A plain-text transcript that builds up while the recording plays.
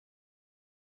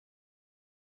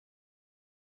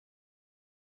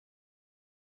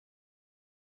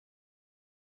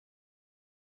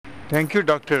Thank you,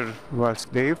 Dr.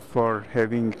 Vasdev, for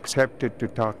having accepted to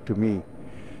talk to me.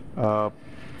 Uh,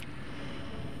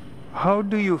 how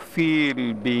do you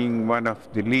feel being one of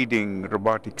the leading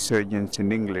robotic surgeons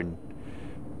in England?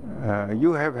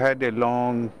 You have had a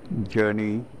long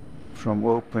journey from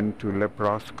open to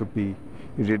laparoscopy.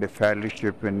 You did a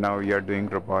fellowship and now you're doing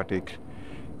robotics.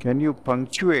 Can you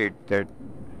punctuate that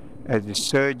as a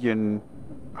surgeon,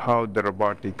 how the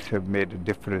robotics have made a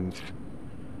difference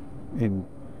in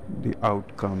the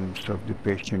outcomes of the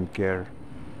patient care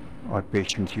or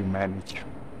patients you manage?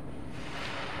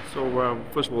 So,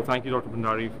 first of all, thank you, Dr.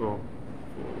 Bhandari, for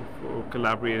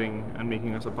collaborating and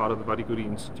making us a part of the Vattikuti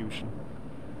institution.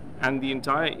 And the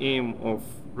entire aim of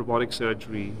robotic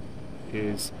surgery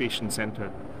is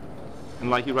patient-centered. And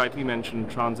like you rightly mentioned,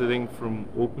 transiting from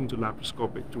open to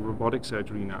laparoscopic to robotic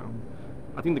surgery now,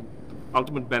 I think the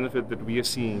ultimate benefit that we are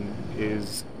seeing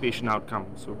is patient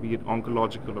outcomes. So be it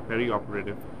oncological or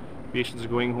perioperative, patients are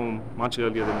going home much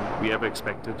earlier than we ever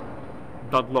expected.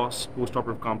 Blood loss,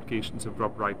 post-operative complications have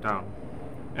dropped right down.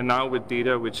 And now with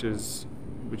data which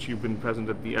you've been present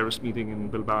at the ERIS meeting in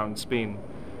Bilbao in Spain,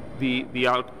 the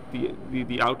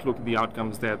outlook, the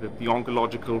outcomes there, that the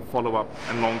oncological follow-up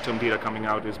and long-term data coming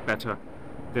out is better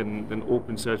than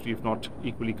open surgery, if not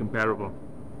equally comparable.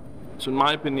 So in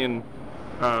my opinion,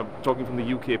 talking from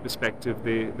the UK perspective,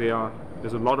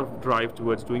 there's a lot of drive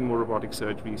towards doing more robotic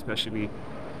surgery, especially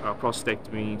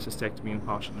prostatectomy, cystectomy, and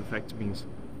partial nephrectomies.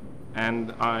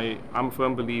 And I'm a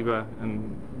firm believer,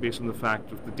 and based on the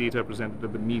fact of the data presented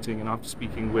at the meeting and after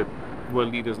speaking with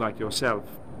world leaders like yourself,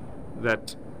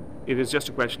 that it is just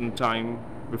a question of time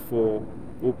before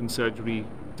open surgery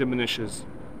diminishes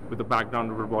with the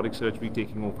background of robotic surgery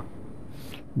taking over.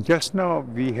 Just now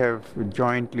we have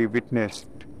jointly witnessed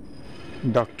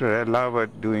Dr. Alawa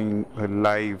doing a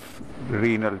live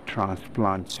renal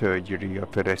transplant surgery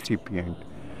of a recipient.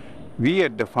 We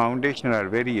at the foundation are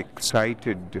very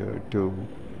excited to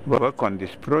work on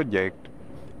this project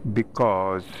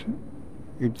because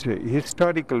it's a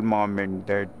historical moment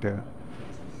that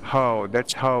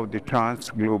that's how the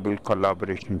trans-global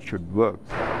collaboration should work.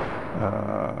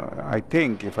 I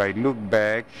think if I look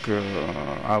back,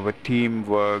 our team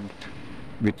worked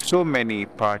with so many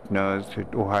partners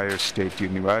at Ohio State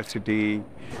University,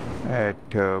 at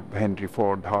Henry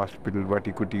Ford Hospital,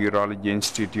 Vattikuti Urology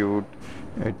Institute,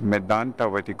 at Medanta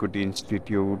Vattikuti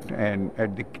Institute, and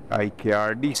at the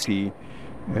IKRDC,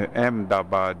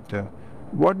 Ahmedabad.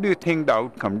 What do you think the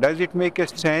outcome? Does it make a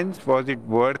sense? Was it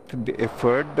worth the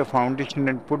effort the foundation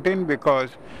had put in?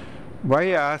 Because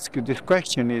why I ask you this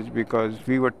question is because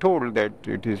we were told that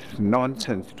it is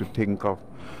nonsense to think of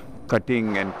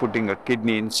cutting and putting a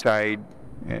kidney inside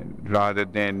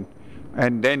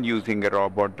and then using a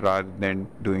robot rather than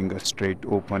doing a straight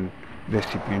open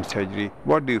recipient surgery.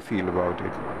 What do you feel about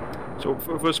it? So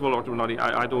first of all, Dr. Bhandari,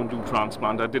 I don't do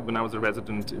transplant. I did when I was a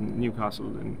resident in Newcastle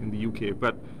in the UK.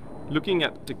 But looking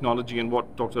at technology and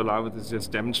what Dr. Alawa has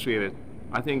just demonstrated,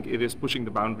 I think it is pushing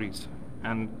the boundaries.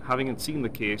 And having seen the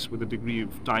case with the degree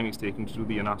of time he's taken to do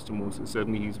the anastomosis,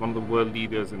 certainly he's one of the world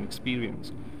leaders in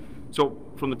experience. So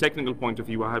from the technical point of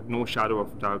view, I have no shadow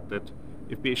of doubt that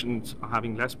if patients are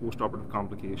having less post-operative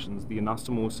complications, the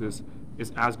anastomosis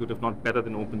is as good, if not better,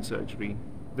 than open surgery.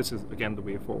 This is, again, the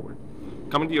way forward.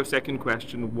 Coming to your second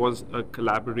question, was a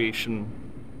collaboration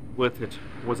worth it?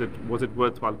 Was it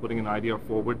worthwhile putting an idea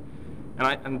forward?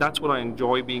 And that's what I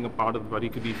enjoy being a part of the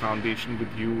Vattikuti Foundation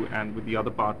with you and with the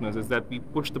other partners, is that we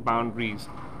push the boundaries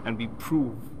and we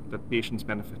prove that patients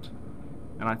benefit.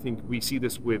 And I think we see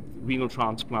this with renal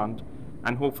transplant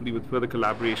and hopefully with further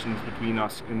collaborations between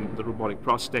us in the robotic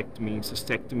prostatectomy,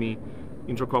 cystectomy,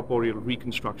 intracorporeal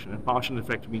reconstruction, and partial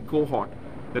nephrectomy cohort,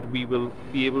 that we will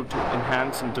be able to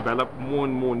enhance and develop more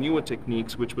and more newer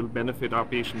techniques which will benefit our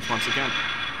patients once again.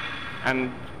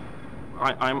 And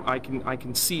I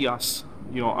can see us,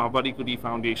 our Vattikuti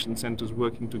Foundation centers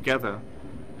working together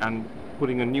and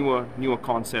putting a newer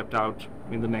concept out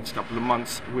in the next couple of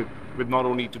months with not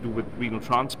only to do with renal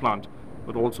transplant,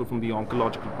 but also from the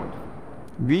oncological point of view.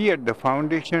 We at the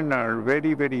foundation are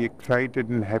very, very excited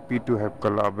and happy to have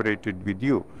collaborated with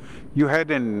you. You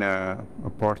had an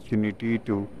opportunity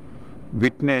to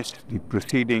witness the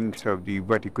proceedings of the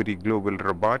Vattikuti Global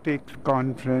Robotics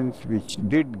Conference, which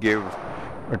did give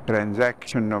a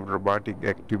transaction of robotic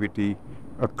activity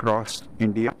across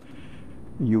India.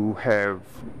 You have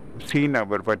seen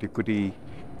our Vattikuti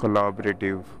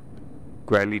collaborative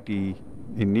quality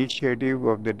initiative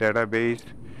of the database.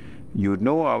 You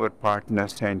know our partner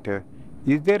center.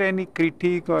 Is there any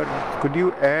critique, or could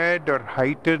you add or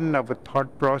heighten our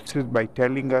thought process by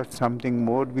telling us something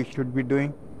more we should be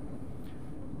doing?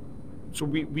 So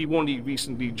we've only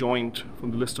recently joined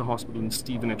from the Lister Hospital in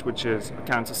Stevenage, which is a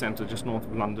cancer centre just north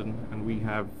of London, and we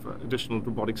have additional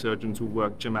robotic surgeons who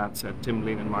work, Jim Adsett, Tim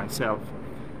Lane and myself.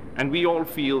 And we all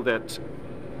feel that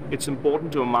it's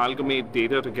important to amalgamate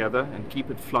data together and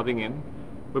keep it flooding in,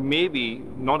 but maybe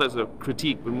not as a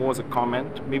critique, but more as a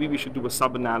comment. Maybe we should do a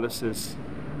sub-analysis,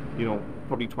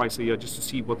 probably twice a year, just to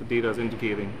see what the data is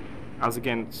indicating, as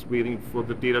against waiting for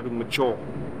the data to mature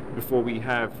before we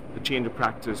have a change of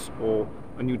practice or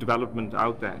a new development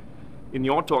out there. In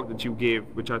your talk that you gave,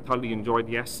 which I thoroughly enjoyed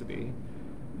yesterday,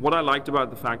 what I liked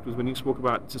about the fact was when you spoke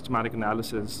about systematic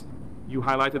analysis, you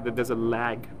highlighted that there's a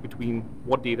lag between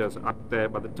what data is out there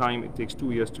by the time it takes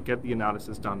 2 years to get the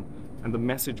analysis done, and the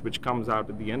message which comes out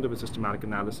at the end of a systematic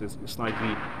analysis is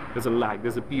there's a lag,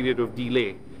 there's a period of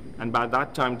delay. And by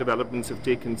that time, developments have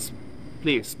taken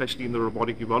place, especially in the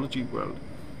robotic urology world.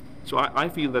 So I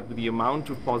feel that with the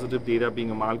amount of positive data being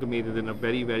amalgamated in a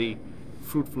very, very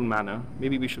fruitful manner,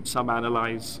 maybe we should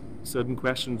sub-analyze certain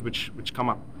questions which come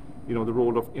up. The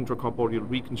role of intracorporeal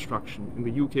reconstruction. In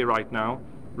the UK right now,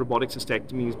 robotic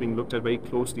cystectomy is being looked at very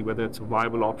closely, whether it's a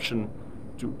viable option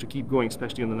to keep going,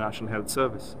 especially in the National Health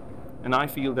Service. And I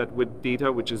feel that with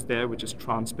data which is there, which is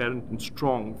transparent and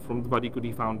strong from the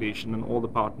Vattikuti Foundation and all the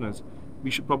partners,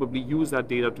 we should probably use that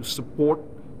data to support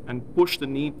and push the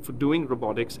need for doing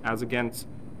robotics as against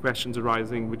questions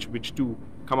arising which do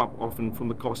come up often from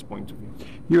the cost point of view.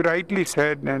 You rightly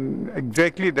said, and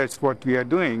exactly that's what we are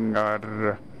doing.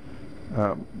 Our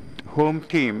home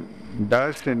team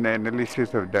does an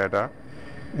analysis of data,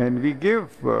 and we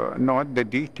give not the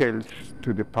details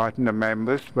to the partner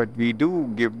members, but we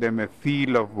do give them a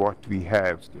feel of what we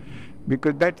have,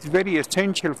 because that's very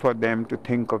essential for them to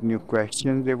think of new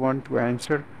questions they want to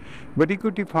answer.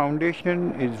 Vattikuti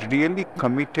Foundation is really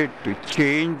committed to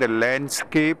change the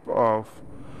landscape of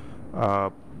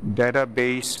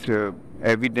database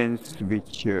evidence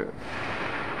which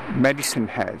medicine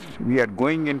has. We are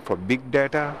going in for big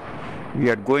data. We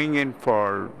are going in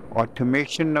for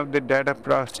automation of the data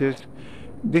process.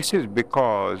 This is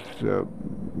because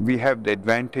we have the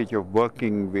advantage of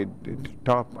working with the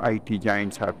top IT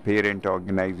giants, our parent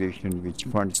organization which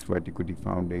funds Vattikuti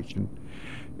Foundation.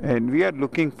 And we are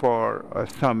looking for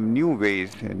some new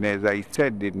ways, and as I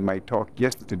said in my talk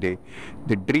yesterday,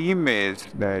 the dream is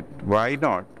that why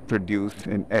not produce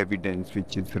an evidence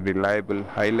which is reliable,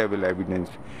 high-level evidence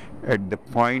at the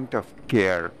point of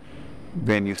care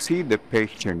when you see the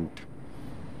patient,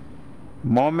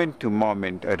 moment to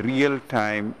moment, a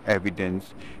real-time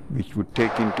evidence which would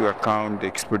take into account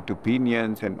expert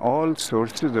opinions and all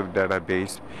sources of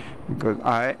database, because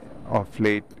I, of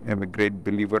late, am a great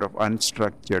believer of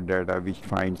unstructured data which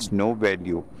finds no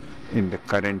value in the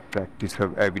current practice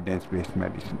of evidence-based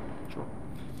medicine. Sure.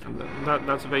 And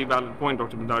that's a very valid point,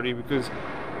 Dr. Bhandari, because,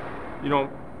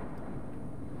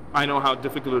 I know how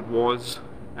difficult it was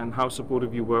and how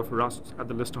supportive you were for us at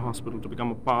the Lister Hospital to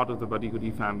become a part of the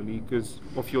Vattikuti family, because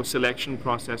of your selection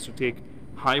process to take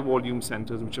high-volume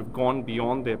centers which have gone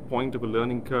beyond their point of a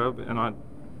learning curve and are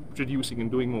producing and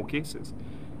doing more cases.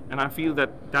 And I feel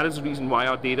that is the reason why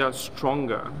our data is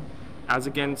stronger as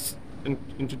against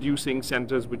introducing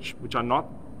centers which are not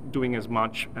doing as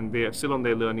much and they're still on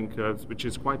their learning curves, which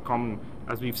is quite common,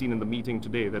 as we've seen in the meeting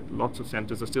today, that lots of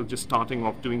centers are still just starting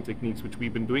off doing techniques which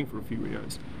we've been doing for a few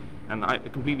years. And I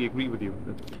completely agree with you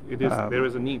that there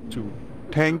is a need to.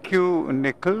 Thank you,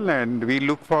 Nikhil, and we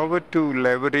look forward to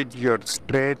leverage your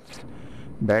strengths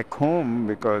back home,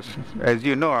 because as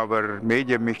you know, our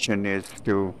major mission is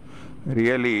to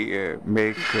really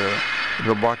make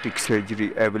robotic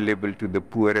surgery available to the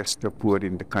poorest of poor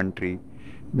in the country.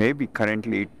 Maybe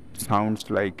currently it sounds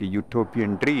like a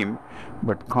utopian dream,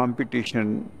 but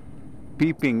competition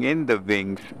peeping in the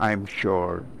wings, I'm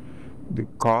sure the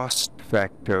cost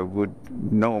factor would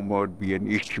no more be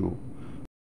an issue.